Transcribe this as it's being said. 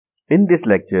In this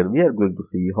lecture, we are going to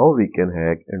see how we can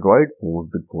hack Android phones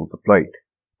with Phonesploit.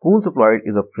 Phonesploit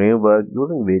is a framework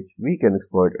using which we can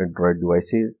exploit Android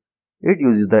devices. It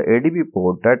uses the ADB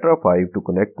port Tetra 5 to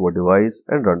connect to a device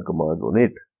and run commands on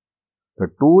it. The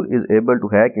tool is able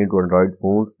to hack into Android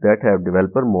phones that have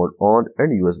developer mode on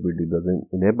and USB debugging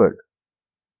enabled.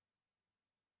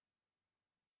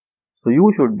 So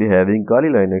you should be having Kali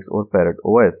Linux or Parrot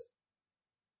OS.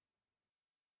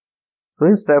 So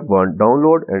in step 1,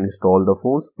 download and install the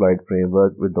Phonesploit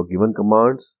framework with the given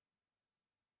commands.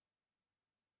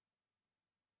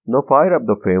 Now fire up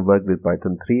the framework with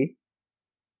Python 3.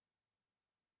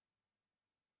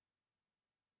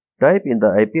 Type in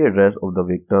the IP address of the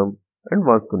victim, and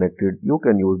once connected, you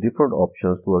can use different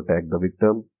options to attack the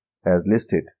victim as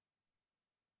listed.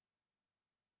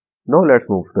 Now let's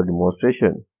move to the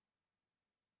demonstration.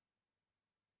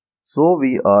 So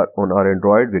we are on our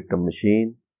Android victim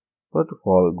machine. First of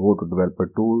all, go to Developer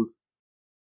Tools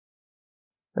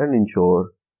and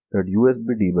ensure that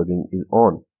USB debugging is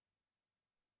on.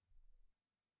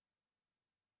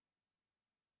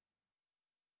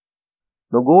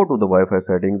 Now go to the Wi-Fi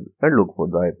settings and look for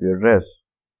the IP address.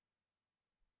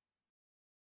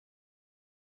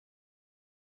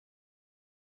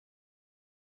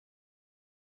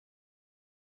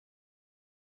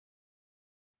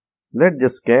 Let's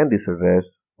just scan this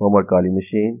address from our Kali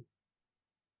machine.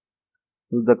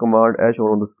 Use the command as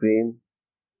shown on the screen.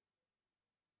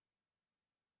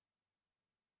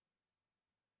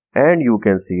 And you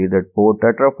can see that port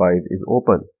Tetra 5 is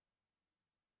open.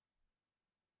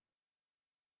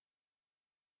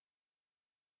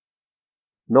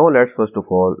 Now let's first of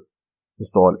all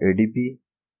install ADB.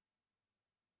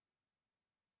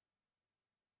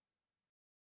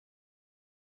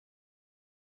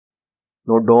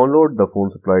 Now download the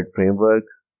Phonesploit framework.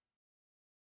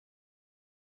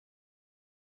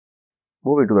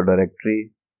 Move into the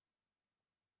directory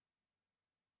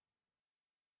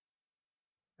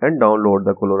and download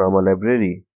the Colorama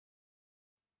library,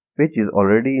 which is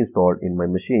already installed in my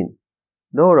machine.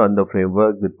 Now run the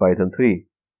framework with Python 3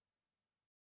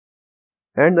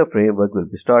 and the framework will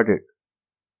be started.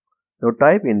 Now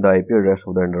type in the IP address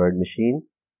of the Android machine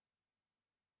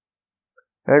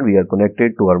and we are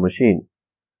connected to our machine.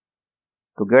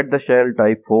 To get the shell,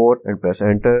 type 4 and press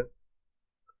enter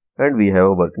and we have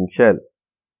a working shell.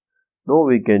 Now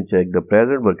we can check the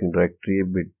present working directory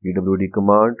with pwd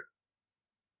command.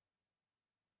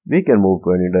 We can move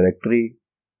to any directory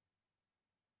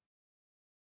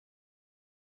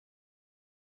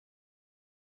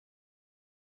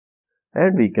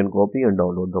and we can copy and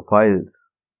download the files.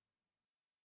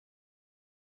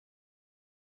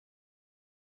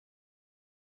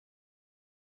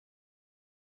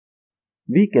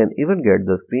 We can even get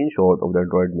the screenshot of the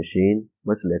Android machine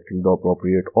by selecting the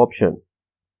appropriate option.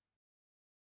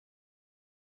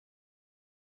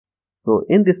 So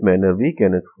in this manner we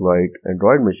can exploit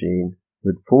Android machine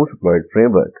with Phonesploit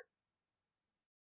framework.